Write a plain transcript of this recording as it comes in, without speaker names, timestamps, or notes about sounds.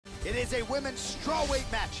It is a women's strawweight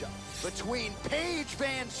matchup between Paige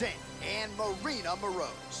VanZant and Maryna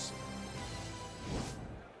Moroz.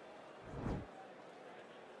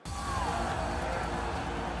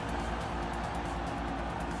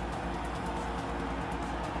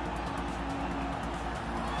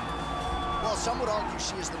 Well, some would argue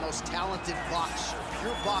she is the most talented boxer,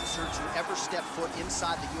 pure boxer to ever step foot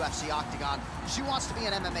inside the UFC octagon. She wants to be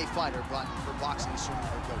an MMA fighter, but her boxing is certainly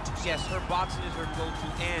her go-to. Yes, her boxing is her go-to,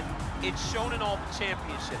 and it's shown in all the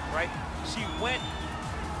championships, right? She went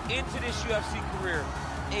into this UFC career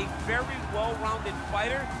a very well-rounded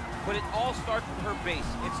fighter, but it all starts with her base.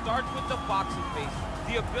 It starts with the boxing base,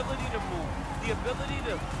 the ability to move, the ability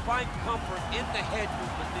to find comfort in the head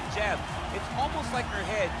movement, the jab. It's almost like her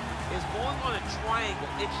head is going on a triangle.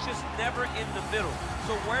 It's just never in the middle.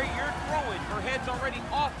 So where you're throwing, her head's already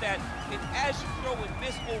off that, and as you throw and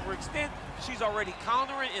miss overextend, she's already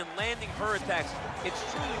countering and landing her attacks. It's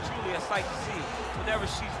truly, truly a sight to see whenever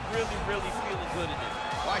she's really, really feeling good in it.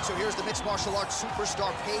 All right, so here's the mixed martial arts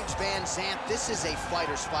superstar, Paige VanZant. This is a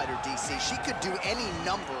fighter's fighter, DC. She could do any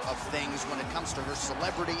number of things when it comes to her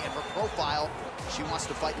celebrity and her profile. She wants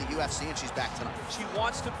to fight in the UFC, and she's back tonight. She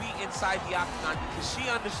wants to be inside the octagon because she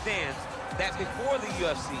understands that before the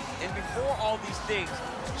UFC and before all these things,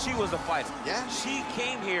 she was a fighter. Yeah. She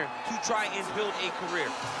came here to try and build a career.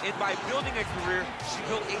 And by building a career, she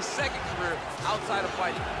built a second career outside of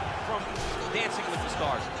fighting, from Dancing with the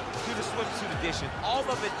Stars to the swimsuit edition. All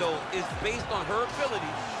of it, though, is based on her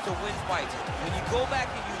ability to win fights. When you go back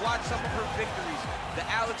and you watch some of her victories, the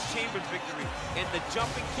Alex Chambers victory and the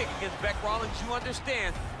jumping kick against Beck Rollins, you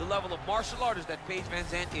understand the level of martial artist that Paige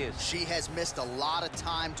VanZant is. She has missed a lot of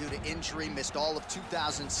time due to injury, missed all of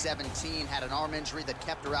 2017, had an arm injury that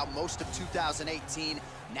kept her out most of 2018,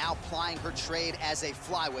 now plying her trade as a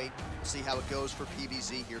flyweight. We'll see how it goes for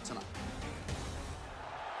PVZ here tonight.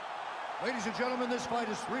 Ladies and gentlemen, this fight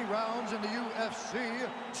is 3 rounds in the UFC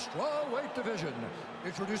strawweight division.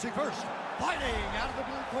 Introducing first, fighting out of the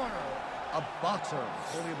blue corner, a boxer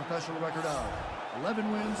holding a professional record of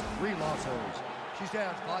 11 wins, 3 losses. She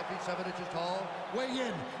stands 5 feet 7 inches tall, weigh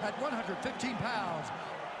in at 115 pounds.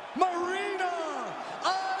 Maryna,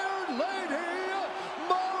 Iron Lady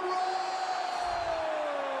Moroz!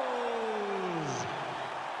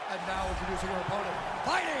 And now introducing her opponent,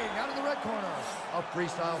 fighting out of the red corner, a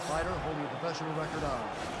freestyle fighter holding a professional record of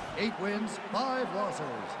 8 wins, 5 losses.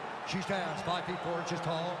 She stands 5 feet 4 inches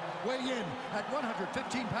tall, weigh in at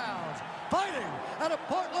 115 pounds, fighting out of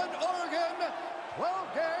Portland, Oregon,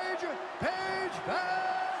 12-gauge Paige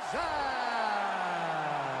VanZant.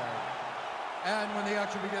 And when the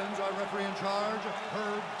action begins, our referee in charge,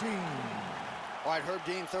 Herb Dean. All right, Herb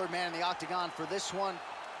Dean, third man in the octagon for this one.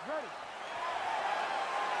 Ready.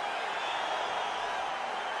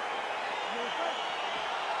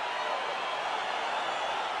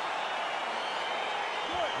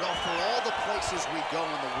 Well, for all the places we go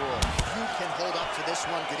in the world, you can hold up to this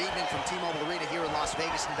one. Good evening from T-Mobile Arena here in Las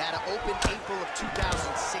Vegas, Nevada. Opened April of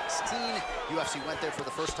 2016. UFC went there for the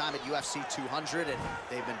first time at UFC 200, and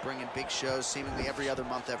they've been bringing big shows seemingly every other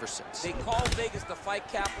month ever since. They call Vegas the fight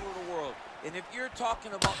capital of the world. And if you're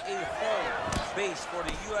talking about a home base for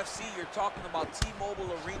the UFC, you're talking about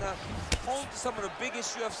T-Mobile Arena, home to some of the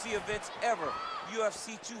biggest UFC events ever.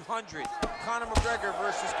 UFC 200, Conor McGregor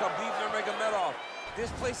versus Khabib Nurmagomedov. This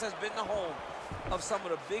place has been the home of some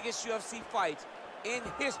of the biggest UFC fights in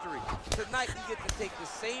history. Tonight, you get to take the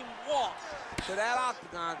same walk to that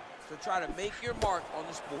octagon to try to make your mark on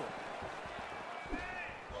the sport.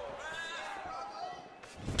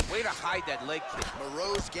 Way to hide that leg kick.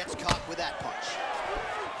 Moroz gets caught with that punch.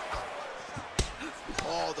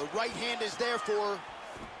 Oh, the right hand is there for her.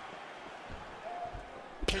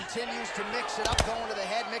 Continues to mix it up, going to the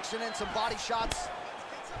head, mixing in some body shots.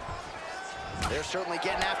 They're certainly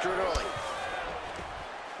getting after it early.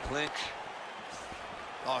 Clinch.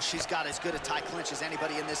 Oh, she's got as good a tie clinch as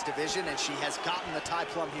anybody in this division, and she has gotten the tie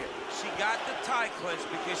plum here. She got the tie clinch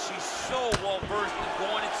because she's so well-versed in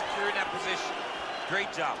going and securing that position.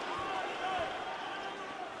 Great job.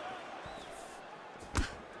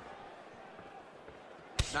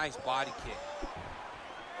 Nice body kick.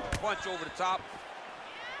 Punch over the top.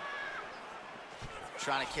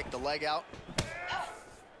 Trying to kick the leg out.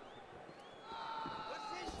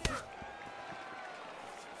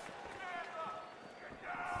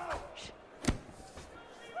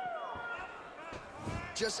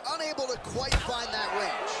 Just unable to quite find that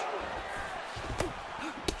range.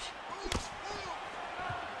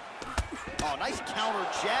 Oh, nice counter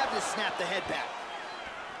jab to snap the head back.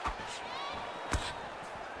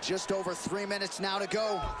 Just over 3 minutes now to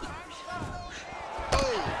go.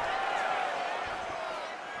 Oh!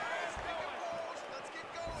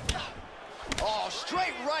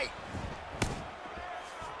 straight right.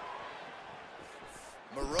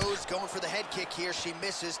 Moroz going for the head kick here. She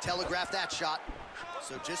misses, telegraphed that shot.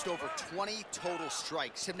 So just over 20 total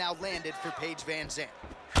strikes have now landed for Paige VanZant.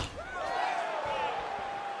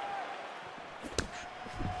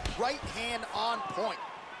 Right hand on point.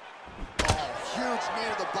 Oh, huge knee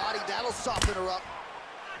to the body. That'll soften her up.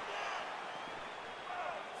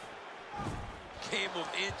 Game of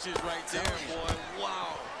inches right there, boy.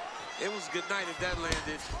 Wow. It was good night if that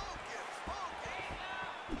landed.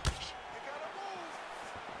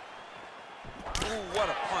 Ooh, what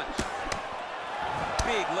a punch.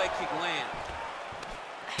 Big leg kick land.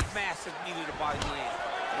 Massive knee to the body land.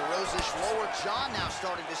 Moroz's lower jaw now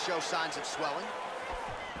starting to show signs of swelling.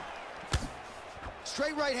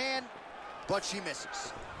 Straight right hand, but she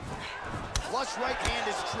misses. Flush right hand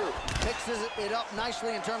is true. Mixes it up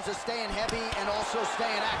nicely in terms of staying heavy and also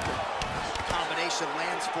staying active. Combination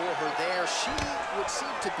lands for her there. She would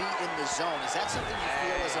seem to be in the zone. Is that something you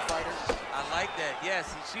feel as a fighter? I like that,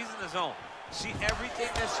 yes. She's in the zone.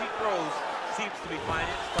 Everything that she throws seems to be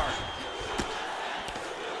finding its target.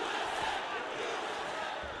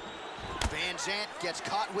 VanZant gets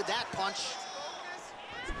caught with that punch.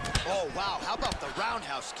 Oh, wow, how about the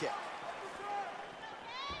roundhouse kick?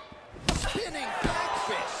 Spinning back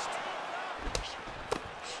fist.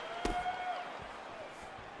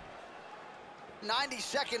 "90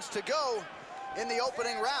 seconds to go in the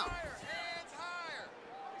opening round.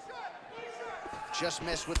 Just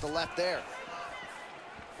missed with the left there.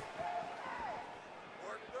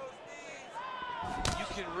 You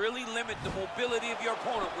can really limit the mobility of your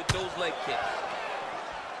opponent with those leg kicks.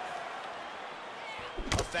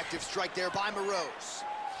 Effective strike there by Moroz.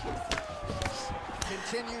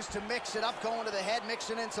 Continues to mix it up, going to the head,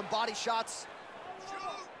 mixing in some body shots.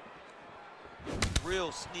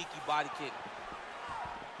 Real sneaky body kick.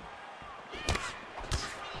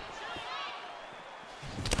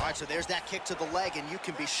 All right, so there's that kick to the leg, and you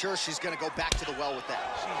can be sure she's going to go back to the well with that.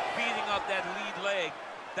 She's beating up that lead leg,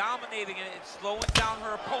 dominating it and slowing down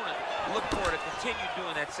her opponent. Look for her to continue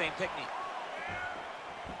doing that same technique.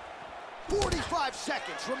 45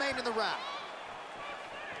 seconds remain in the round.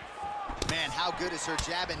 Man, how good is her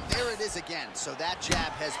jab? And there it is again. So that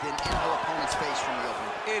jab has been in her opponent's face from the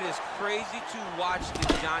opening. It is crazy to watch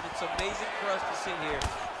this, John. It's amazing for us to sit here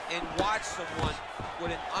and watch someone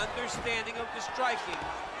with an understanding of the striking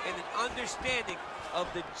and an understanding of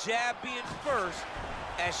the jab being first,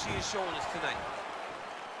 as she is showing us tonight.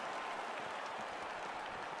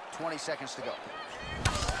 20 seconds to go.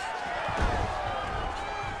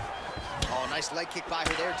 Oh, nice leg kick by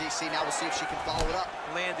her there, DC. Now we'll see if she can follow it up.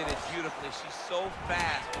 Landed it beautifully. She's so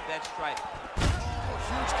fast with that strike. Oh,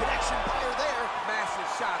 huge connection by her there. Massive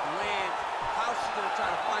shot lands. How's she gonna try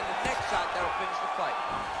to find the next shot that'll finish the fight?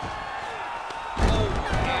 Oh,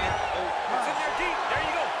 and oh, it's in there deep. There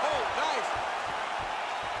you go. Oh, nice.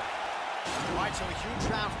 All right, so a huge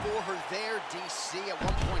round for her there, DC. At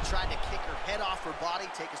one point trying to kick her head off her body.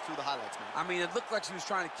 Take us through the highlights, man. I mean, it looked like she was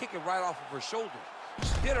trying to kick it right off of her shoulder.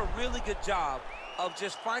 She did a really good job of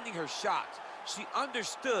just finding her shots. She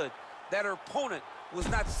understood that her opponent was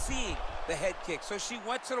not seeing the head kick, so she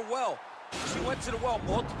went to the well. She went to the well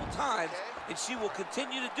multiple times, and she will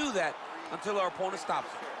continue to do that until her opponent stops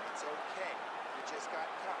her. It's okay. You just got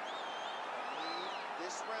caught. Need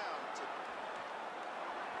this round to...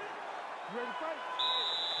 You ready to fight?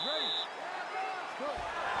 Ready. Good.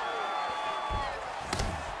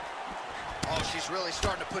 Oh, she's really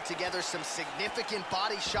starting to put together some significant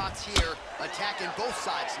body shots here, attacking both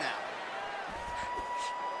sides now.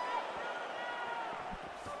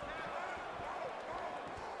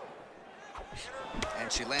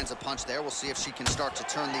 And she lands a punch there. We'll see if she can start to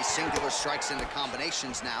turn these singular strikes into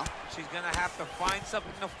combinations now. She's gonna have to find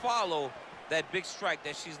something to follow that big strike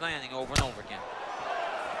that she's landing over and over again.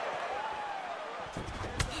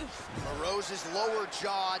 Moroz's lower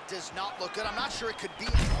jaw does not look good. I'm not sure it could be.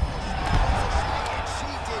 And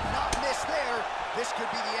she did not miss there. This could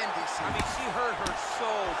be the end, DC. I mean, she hurt her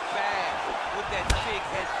so bad with that big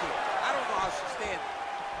head kick. I don't know how she's standing.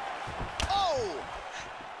 Oh!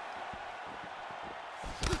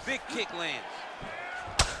 Big kick lands.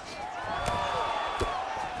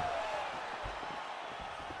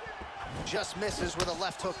 Just misses with a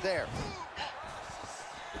left hook there.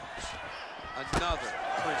 Another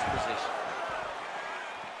clinch position.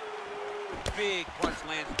 Big punch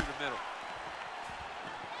lands through the middle.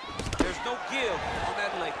 There's no give on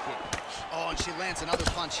that leg kick. Oh, and she lands another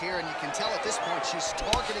punch here, and you can tell at this point she's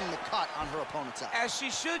targeting the cut on her opponent's eye. As she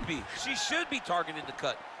should be. She should be targeting the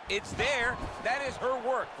cut. It's there. That is her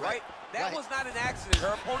work, right? That was not an accident.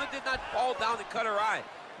 Her opponent did not fall down and cut her eye.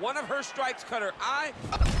 One of her strikes cut her eye.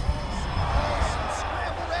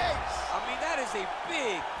 Scrambled eggs. I mean, that is a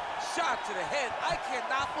big shot to the head. I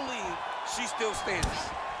cannot believe she's still standing.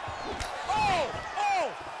 Oh! Oh!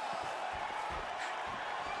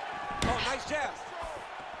 Oh, nice jab.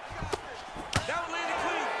 That one landed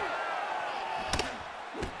clean.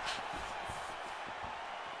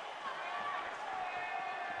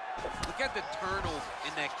 Look at the turnover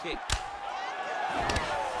in that kick.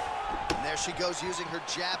 And there she goes, using her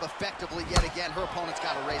jab effectively yet again. Her opponent's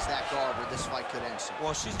got to raise that guard or this fight could end soon.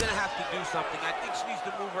 Well, she's going to have to do something. I think she needs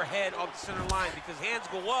to move her head off the center line because hands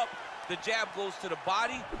go up, the jab goes to the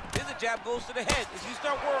body, then the jab goes to the head. If you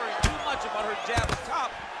start worrying too much about her jab up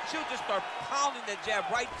top, she'll just start pounding that jab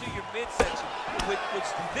right through your midsection, which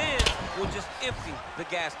then will just empty the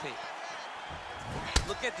gas tank.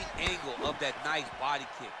 Look at the angle of that nice body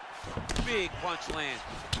kick. Big punch lands.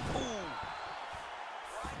 Ooh.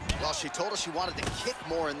 Well, she told us she wanted to kick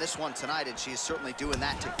more in this one tonight, and she is certainly doing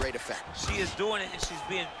that to great effect. She is doing it, and she's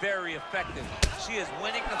being very effective. She is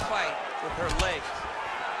winning the fight with her legs.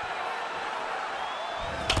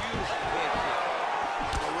 Beautiful head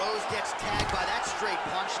kick. Moroz gets tagged by that straight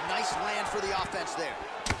punch. Nice land for the offense there.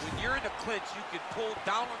 When you're in a clinch, you can pull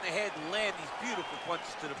down on the head and land these beautiful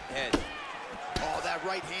punches to the head. Oh, that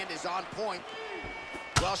right hand is on point.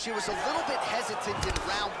 Well, she was a little bit hesitant in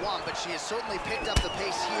round one, but she has certainly picked up the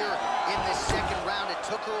pace here in this second round. It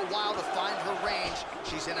took her a while to find her range.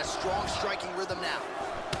 She's in a strong striking rhythm now.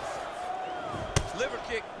 Liver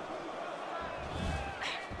kick.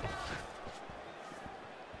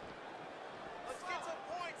 Let's get some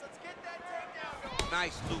points. Let's get that takedown going.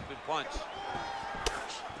 Nice looping punch.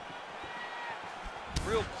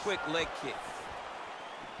 Real quick leg kick.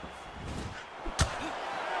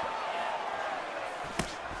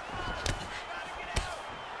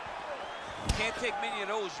 Can't take many of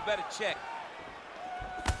those, you better check.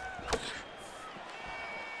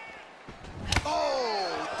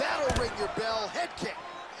 Oh, that'll ring your bell. Head kick.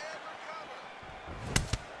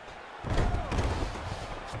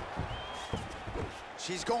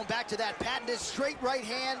 She's going back to that patented straight right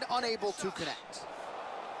hand, unable to connect.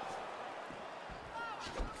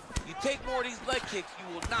 You take more of these leg kicks,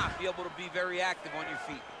 you will not be able to be very active on your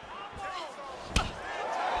feet.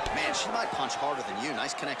 Man, she might punch harder than you.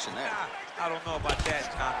 Nice connection there. I don't know about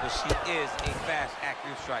that, Tom, but she is a fast,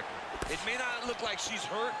 accurate striker. It may not look like she's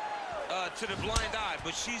hurt to the blind eye,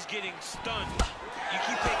 but she's getting stunned. You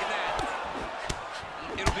keep taking that,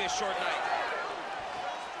 it'll be a short night.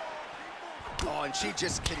 Oh, and she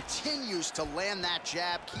just continues to land that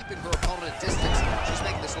jab, keeping her opponent at distance. She's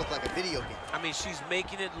making this look like a video game. I mean, she's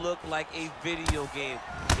making it look like a video game.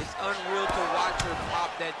 It's unreal to watch her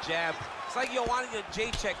pop that jab. It's like you're wanting a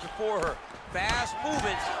J-check before her. Fast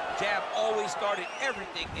moving, jab always started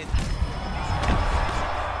everything in.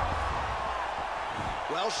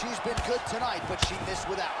 Well, she's been good tonight, but she missed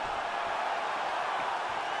without.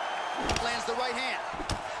 Lands the right hand.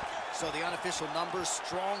 So the unofficial numbers,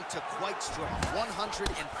 strong to quite strong. 114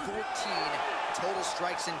 total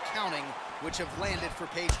strikes and counting, which have landed for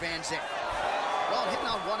Paige VanZant. Well, hitting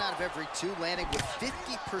on 1 out of every 2, landing with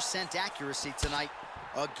 50% accuracy tonight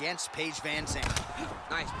against Paige VanZant.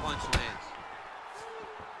 Nice punch lands.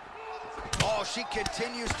 Oh, she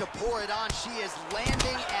continues to pour it on. She is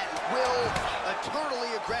landing at will,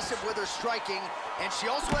 eternally aggressive with her striking, and she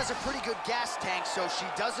also has a pretty good gas tank, so she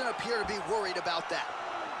doesn't appear to be worried about that.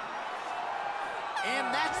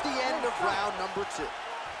 And that's the end of round number 2.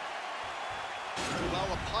 Well,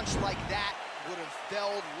 a punch like that would have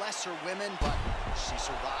felled lesser women, but she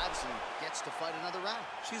survives and gets to fight another round.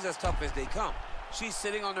 She's as tough as they come. She's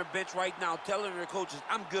sitting on her bench right now telling her coaches,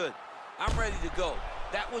 I'm good. I'm ready to go.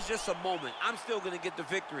 That was just a moment. I'm still going to get the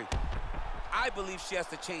victory. I believe she has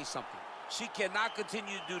to change something. She cannot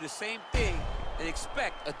continue to do the same thing and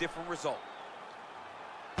expect a different result.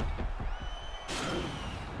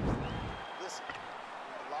 Listen,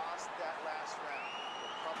 you lost that last round.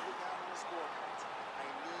 We're probably down on the scorecards. I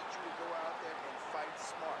need you to go out there and fight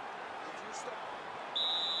smart. If you start...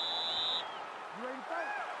 You ready to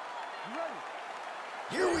fight? You ready?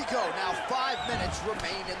 Here we go. Now 5 minutes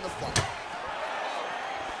remain in the fight.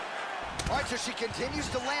 All right, so she continues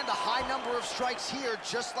to land a high number of strikes here,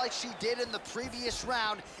 just like she did in the previous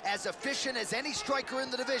round. As efficient as any striker in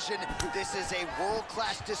the division, this is a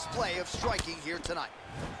world-class display of striking here tonight.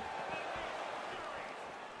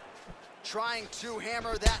 Trying to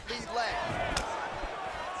hammer that lead leg.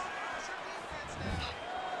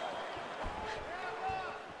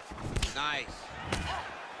 Nice.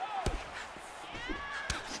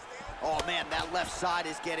 Oh, man, that left side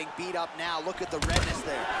is getting beat up now. Look at the redness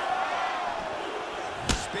there.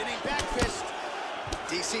 Spinning back fist.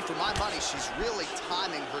 DC, for my money, she's really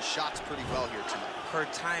timing her shots pretty well here tonight. Her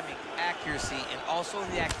timing, accuracy, and also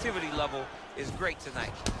the activity level is great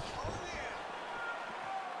tonight.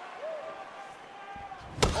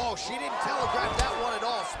 Oh, she didn't telegraph that one at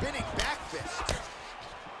all. Spinning back fist.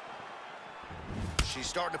 She's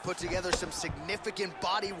starting to put together some significant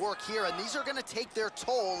body work here, and these are going to take their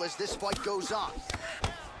toll as this fight goes on.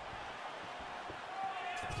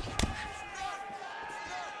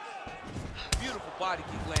 Beautiful body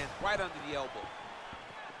kick lands right under the elbow.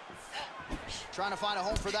 Trying to find a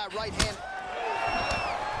home for that right hand.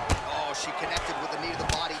 Oh, she connected with the knee to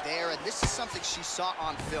the body there, and this is something she saw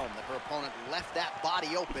on film, that her opponent left that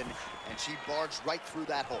body open, and she barged right through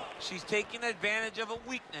that hole. She's taking advantage of a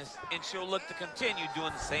weakness, and she'll look to continue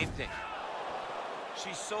doing the same thing.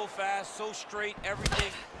 She's so fast, so straight,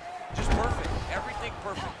 everything just perfect. Everything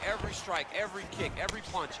perfect. Every strike, every kick, every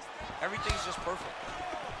punch, everything's just perfect.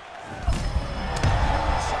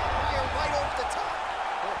 Fire right over the top.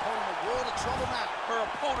 Her opponent in a world of trouble now. Her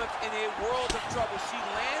opponent in a world of trouble. She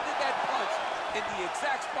landed that punch in the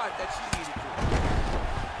exact spot that she needed to.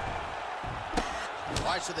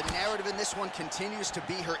 All right, so the narrative in this one continues to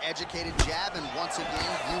be her educated jab, and once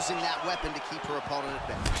again, using that weapon to keep her opponent at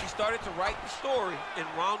bay. She started to write the story in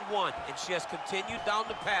round 1, and she has continued down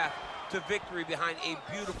the path to victory behind a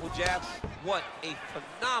beautiful jab. What a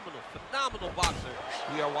phenomenal boxer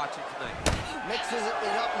we are watching tonight. Mixes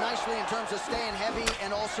it up nicely in terms of staying heavy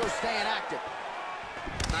and also staying active.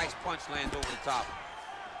 Nice punch lands over the top.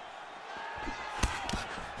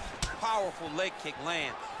 Powerful leg kick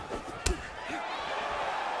lands.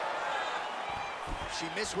 She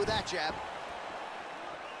missed with that jab.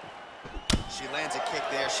 She lands a kick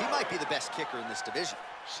there. She might be the best kicker in this division.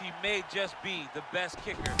 She may just be the best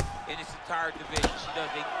kicker in this entire division. She does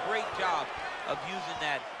a great job of using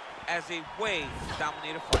that as a way to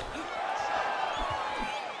dominate a fight.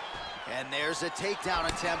 And there's a takedown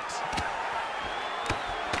attempt.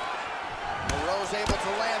 Moroz able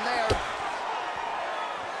to land there.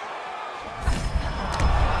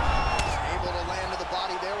 Able to land to the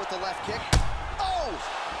body there with the left kick. Oh!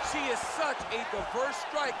 She is such a diverse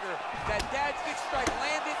striker. That dad kick strike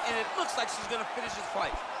landed, and it looks like she's gonna finish this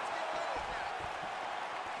fight.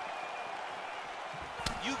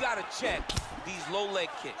 You gotta check these low leg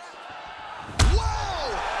kicks.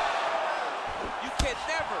 Whoa! You can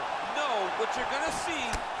never know what you're gonna see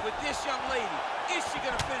with this young lady. Is she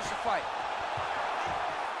gonna finish the fight?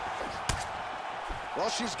 Well,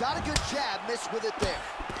 she's got a good jab, missed with it there.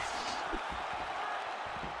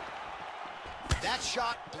 That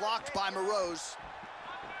shot blocked by Moroz.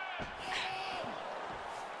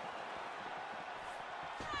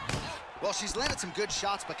 Well, she's landed some good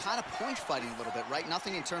shots, but kind of point fighting a little bit, right?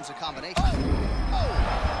 Nothing in terms of combination.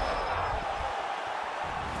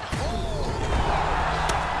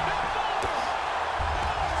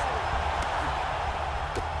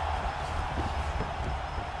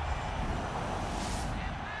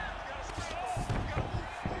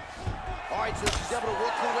 All right, so she's able to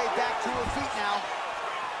work her way back to her feet now.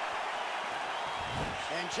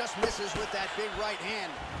 And just misses with that big right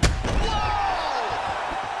hand. Whoa!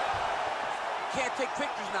 Can't take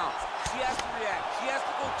pictures now. She has to react. She has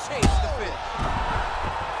to go chase the finish.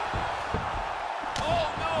 Oh,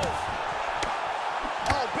 no!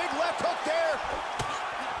 Oh, big left hook there.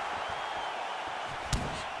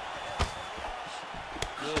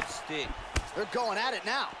 Good stick. They're going at it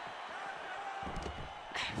now.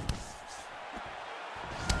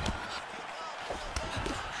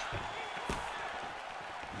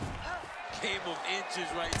 Game of inches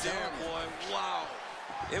right there, boy. Wow.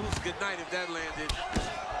 It was good night if that landed.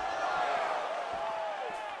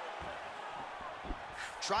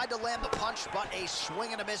 Tried to land the punch, but a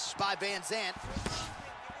swing and a miss by VanZant.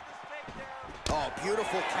 Oh,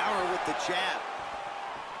 beautiful counter with the jab.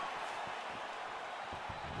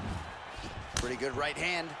 Pretty good right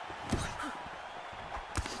hand.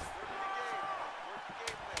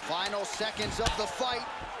 Final seconds of the fight.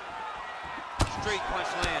 Straight punch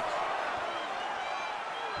lands.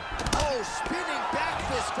 Oh, spinning back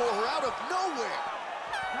fist for her out of nowhere.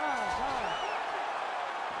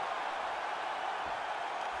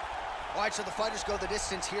 All right, so the fighters go the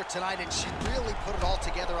distance here tonight, and she really put it all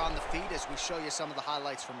together on the feet as we show you some of the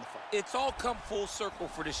highlights from the fight. It's all come full circle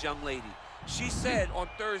for this young lady. She said on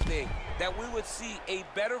Thursday that we would see a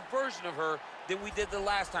better version of her than we did the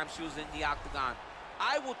last time she was in the octagon.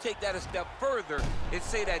 I will take that a step further and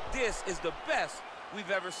say that this is the best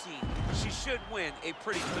we've ever seen. She should win a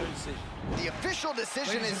pretty clear decision. The official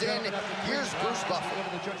decision is in. Here's Bruce Buffer. Go to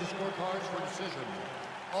the judges' scorecards for decision.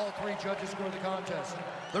 All three judges score the contest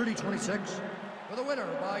 30-26, for the winner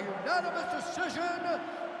by unanimous decision,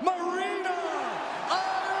 Maryna,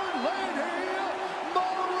 Iron Lady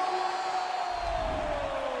Moroz.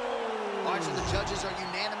 Archer, the judges are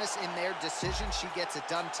unanimous in their decision. She gets it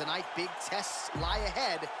done tonight. Big tests lie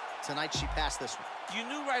ahead. Tonight, she passed this one. You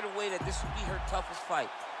knew right away that this would be her toughest fight,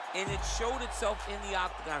 and it showed itself in the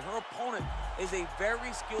octagon. Her opponent is a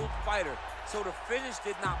very skilled fighter, so the finish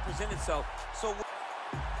did not present itself. So